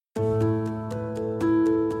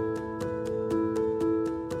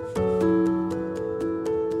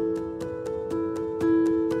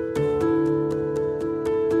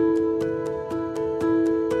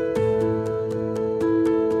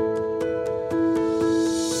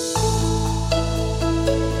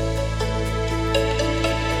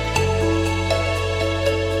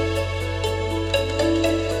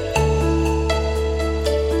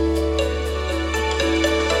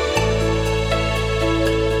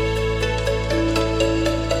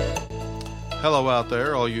Hello out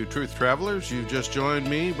there, all you truth travelers. You've just joined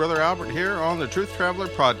me, Brother Albert, here on the Truth Traveler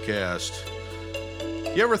Podcast.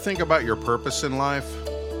 You ever think about your purpose in life?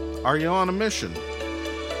 Are you on a mission?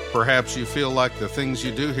 Perhaps you feel like the things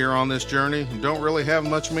you do here on this journey don't really have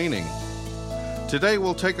much meaning. Today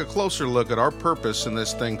we'll take a closer look at our purpose in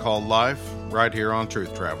this thing called life, right here on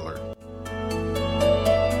Truth Traveler.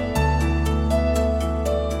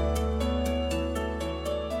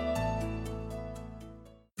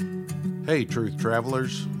 Hey, Truth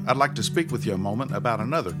Travelers. I'd like to speak with you a moment about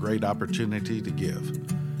another great opportunity to give.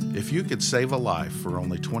 If you could save a life for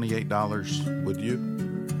only $28, would you?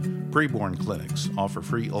 Preborn clinics offer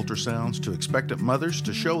free ultrasounds to expectant mothers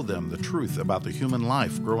to show them the truth about the human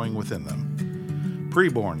life growing within them.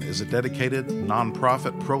 Preborn is a dedicated,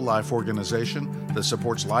 nonprofit, pro-life organization that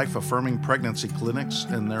supports life-affirming pregnancy clinics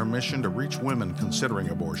in their mission to reach women considering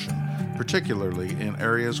abortion, particularly in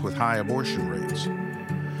areas with high abortion rates.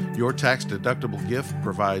 Your tax-deductible gift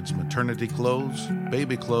provides maternity clothes,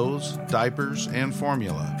 baby clothes, diapers, and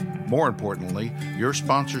formula. More importantly, your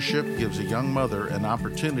sponsorship gives a young mother an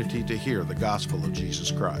opportunity to hear the gospel of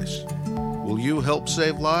Jesus Christ. Will you help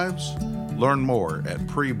save lives? Learn more at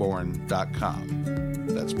preborn.com.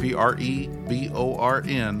 That's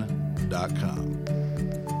preborn.com.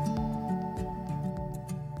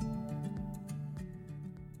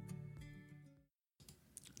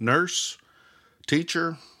 Nurse,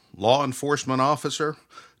 teacher, law enforcement officer,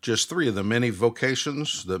 just three of the many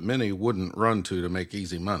vocations that many wouldn't run to make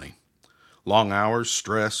easy money. Long hours,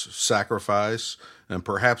 stress, sacrifice, and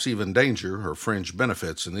perhaps even danger or fringe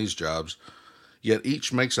benefits in these jobs, yet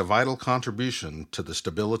each makes a vital contribution to the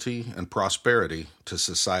stability and prosperity to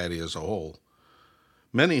society as a whole.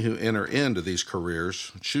 Many who enter into these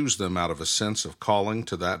careers choose them out of a sense of calling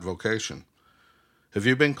to that vocation. Have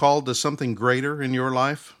you been called to something greater in your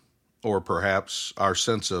life? Or perhaps our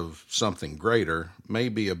sense of something greater may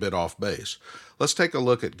be a bit off base. Let's take a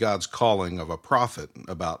look at God's calling of a prophet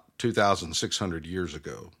about 2,600 years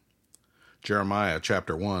ago. Jeremiah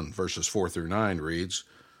chapter 1, verses 4 through 9 reads,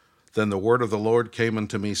 "Then the word of the Lord came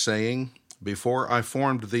unto me, saying, Before I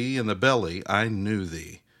formed thee in the belly, I knew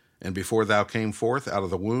thee. And before thou came forth out of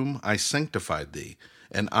the womb, I sanctified thee,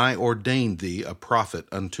 and I ordained thee a prophet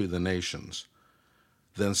unto the nations.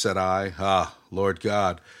 Then said I, Lord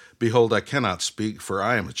God, behold, I cannot speak, for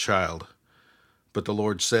I am a child. But the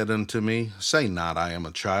Lord said unto me, Say not, I am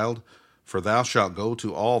a child, for thou shalt go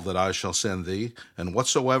to all that I shall send thee, and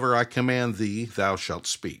whatsoever I command thee thou shalt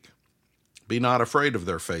speak. Be not afraid of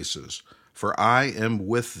their faces, for I am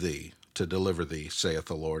with thee to deliver thee, saith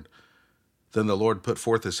the Lord. Then the Lord put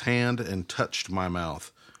forth his hand and touched my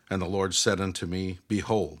mouth, and the Lord said unto me,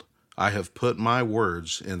 Behold, I have put my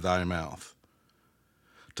words in thy mouth."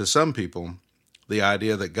 To some people, the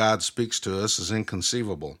idea that God speaks to us is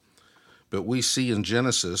inconceivable. But we see in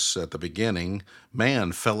Genesis, at the beginning,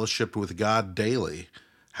 man fellowshiped with God daily.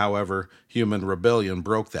 However, human rebellion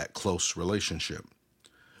broke that close relationship.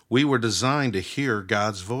 We were designed to hear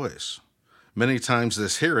God's voice. Many times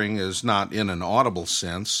this hearing is not in an audible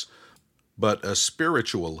sense, but a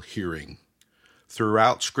spiritual hearing.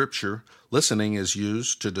 Throughout Scripture, listening is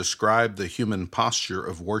used to describe the human posture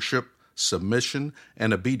of worship, submission,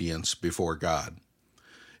 and obedience before God.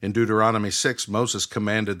 In Deuteronomy 6, Moses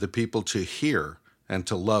commanded the people to hear and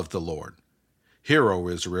to love the Lord. Hear, O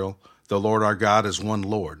Israel, the Lord our God is one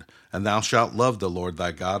Lord, and thou shalt love the Lord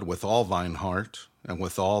thy God with all thine heart, and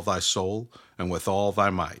with all thy soul, and with all thy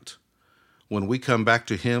might. When we come back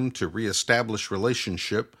to him to reestablish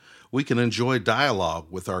relationship, we can enjoy dialogue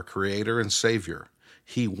with our Creator and Savior.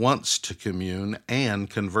 He wants to commune and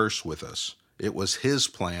converse with us. It was his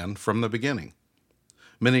plan from the beginning.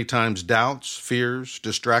 Many times doubts, fears,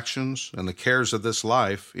 distractions, and the cares of this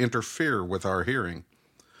life interfere with our hearing.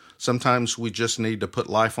 Sometimes we just need to put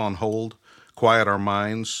life on hold, quiet our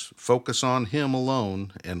minds, focus on him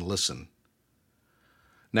alone, and listen.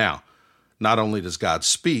 Now, not only does God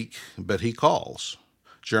speak, but he calls.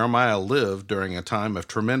 Jeremiah lived during a time of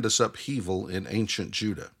tremendous upheaval in ancient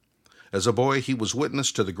Judah. As a boy, he was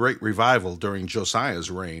witness to the great revival during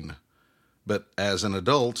Josiah's reign. But as an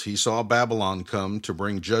adult, he saw Babylon come to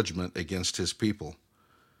bring judgment against his people.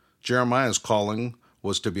 Jeremiah's calling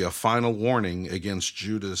was to be a final warning against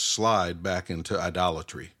Judah's slide back into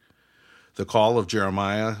idolatry. The call of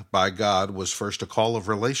Jeremiah by God was first a call of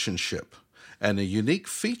relationship, and a unique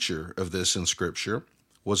feature of this in Scripture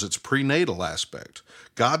was its prenatal aspect.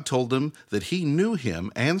 God told him that he knew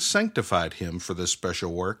him and sanctified him for this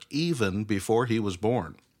special work even before he was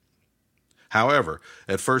born. However,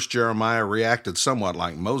 at first Jeremiah reacted somewhat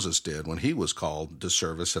like Moses did when he was called to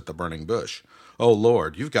service at the burning bush. "Oh,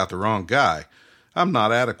 Lord, you've got the wrong guy. I'm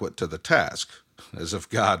not adequate to the task, as if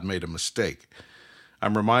God made a mistake.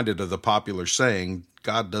 I'm reminded of the popular saying,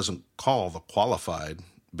 God doesn't call the qualified,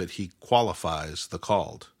 but he qualifies the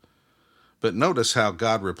called. But notice how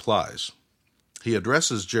God replies. He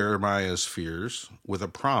addresses Jeremiah's fears with a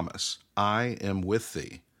promise, I am with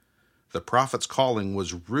thee. The prophet's calling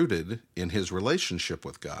was rooted in his relationship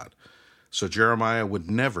with God, so Jeremiah would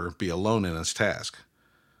never be alone in his task.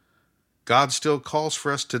 God still calls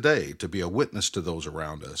for us today to be a witness to those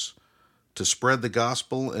around us, to spread the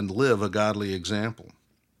gospel and live a godly example.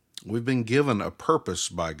 We've been given a purpose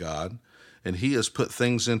by God, and he has put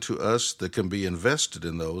things into us that can be invested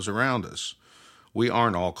in those around us. We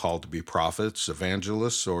aren't all called to be prophets,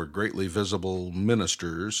 evangelists, or greatly visible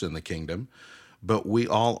ministers in the kingdom, but we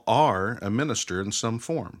all are a minister in some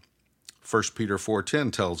form. 1 Peter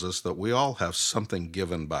 4:10 tells us that we all have something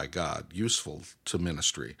given by God, useful to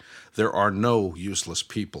ministry. There are no useless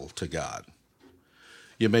people to God.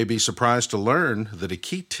 You may be surprised to learn that a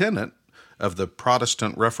key tenet of the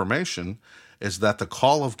Protestant Reformation is that the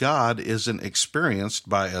call of God isn't experienced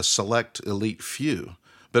by a select elite few,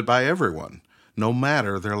 but by everyone, no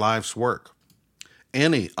matter their life's work.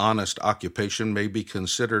 Any honest occupation may be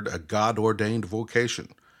considered a God-ordained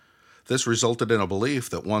vocation. This resulted in a belief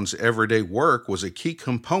that one's everyday work was a key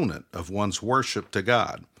component of one's worship to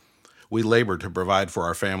God. We labor to provide for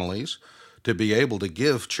our families, to be able to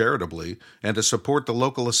give charitably, and to support the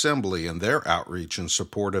local assembly in their outreach in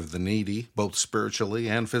support of the needy, both spiritually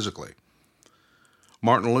and physically.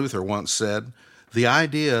 Martin Luther once said, the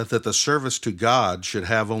idea that the service to God should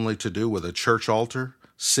have only to do with a church altar,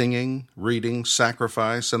 singing, reading,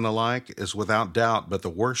 sacrifice, and the like is without doubt but the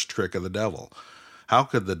worst trick of the devil. How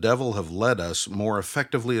could the devil have led us more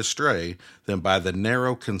effectively astray than by the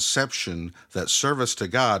narrow conception that service to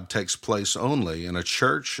God takes place only in a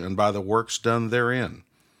church and by the works done therein?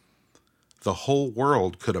 The whole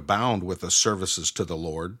world could abound with the services to the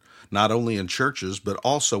Lord, not only in churches, but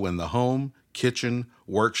also in the home, kitchen,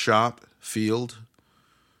 workshop, field.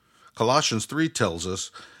 Colossians 3 tells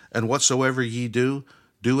us, and whatsoever ye do,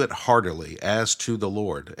 do it heartily as to the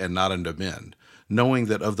Lord, and not unto men, knowing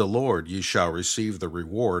that of the Lord ye shall receive the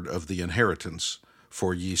reward of the inheritance,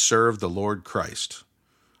 for ye serve the Lord Christ.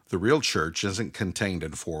 The real church isn't contained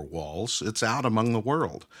in four walls, it's out among the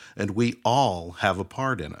world, and we all have a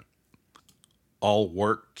part in it. All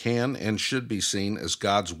work can and should be seen as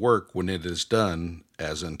God's work when it is done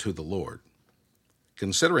as unto the Lord.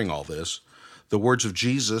 Considering all this, the words of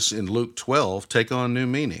Jesus in Luke 12 take on new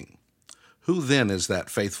meaning. Who then is that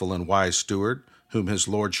faithful and wise steward, whom his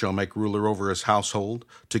Lord shall make ruler over his household,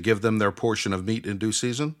 to give them their portion of meat in due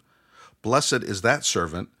season? Blessed is that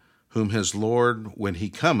servant, whom his Lord, when he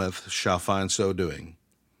cometh, shall find so doing.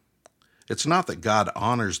 It's not that God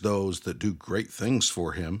honors those that do great things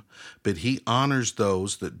for him, but he honors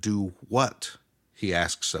those that do what he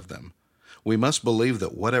asks of them. We must believe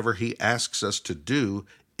that whatever he asks us to do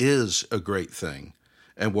is a great thing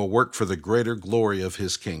and will work for the greater glory of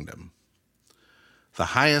his kingdom. The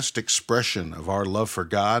highest expression of our love for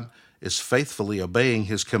God is faithfully obeying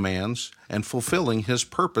his commands and fulfilling his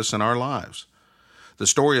purpose in our lives. The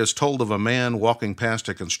story is told of a man walking past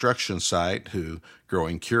a construction site who,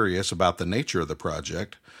 growing curious about the nature of the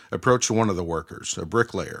project, approached one of the workers, a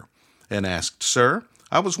bricklayer, and asked, "Sir,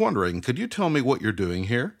 I was wondering, could you tell me what you're doing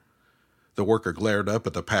here?" The worker glared up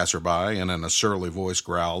at the passerby and in a surly voice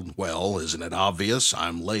growled, "Well, isn't it obvious?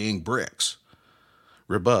 I'm laying bricks."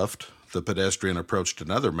 Rebuffed, the pedestrian approached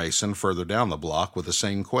another mason further down the block with the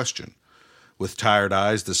same question. With tired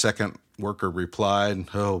eyes, the second worker replied,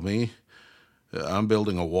 "Oh, me? I'm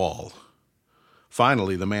building a wall."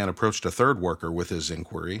 Finally, the man approached a third worker with his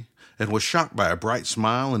inquiry and was shocked by a bright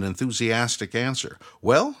smile and enthusiastic answer.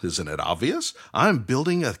 "Well, isn't it obvious? I'm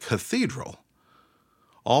building a cathedral."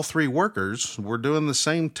 All three workers were doing the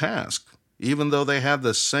same task, even though they had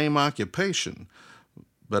the same occupation,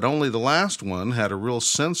 but only the last one had a real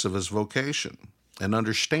sense of his vocation, an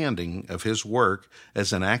understanding of his work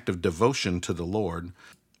as an act of devotion to the Lord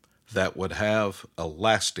that would have a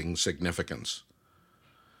lasting significance.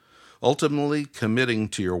 Ultimately, committing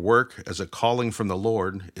to your work as a calling from the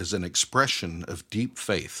Lord is an expression of deep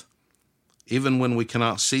faith. Even when we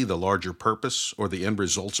cannot see the larger purpose or the end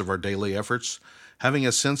results of our daily efforts, having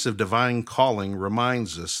a sense of divine calling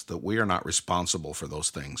reminds us that we are not responsible for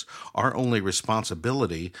those things. Our only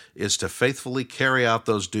responsibility is to faithfully carry out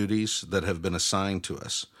those duties that have been assigned to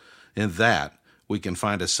us. In that, we can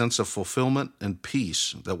find a sense of fulfillment and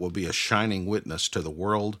peace that will be a shining witness to the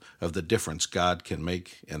world of the difference God can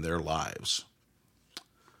make in their lives.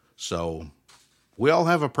 So, we all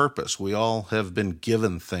have a purpose. We all have been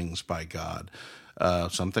given things by God.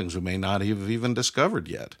 some things we may not have even discovered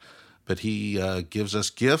yet. But he gives us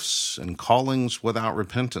gifts and callings without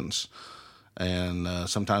repentance. And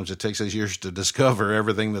sometimes it takes us years to discover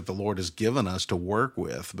everything that the Lord has given us to work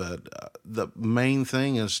with. But the main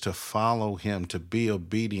thing is to follow him, to be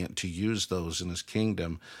obedient, to use those in his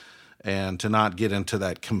kingdom, and to not get into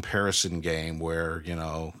that comparison game where,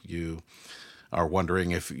 you are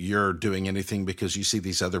wondering if you're doing anything because you see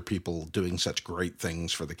these other people doing such great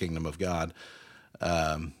things for the kingdom of God.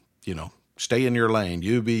 Stay in your lane.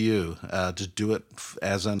 You be you. Just do it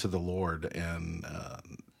as unto the Lord, and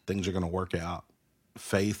things are going to work out.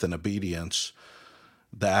 Faith and obedience,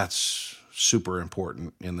 that's super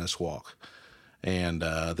important in this walk. And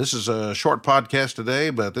this is a short podcast today,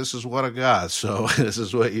 but this is what I got. So this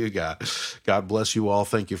is what you got. God bless you all.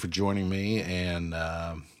 Thank you for joining me. And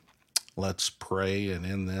let's pray and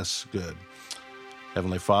end this good.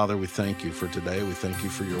 Heavenly Father, we thank you for today. We thank you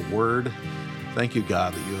for your word. Thank you,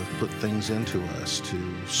 God, that you have put things into us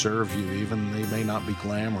to serve you, even they may not be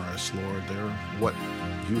glamorous, Lord. They're what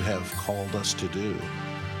you have called us to do.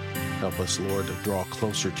 Help us, Lord, to draw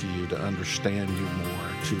closer to you, to understand you more,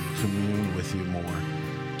 to commune with you more,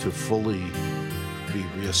 to fully be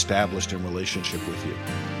reestablished in relationship with you.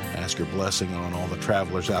 Ask your blessing on all the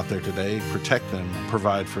travelers out there today. Protect them,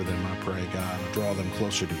 provide for them, I pray, God. Draw them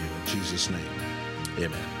closer to you in Jesus' name.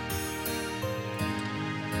 Amen.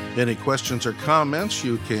 Any questions or comments,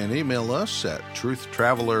 you can email us at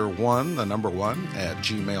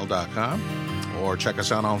truthtraveler1 or check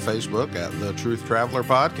us out on Facebook at The Truth Traveler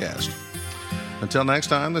Podcast. Until next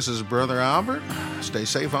time, this is Brother Albert. Stay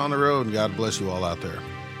safe on the road, and God bless you all out there.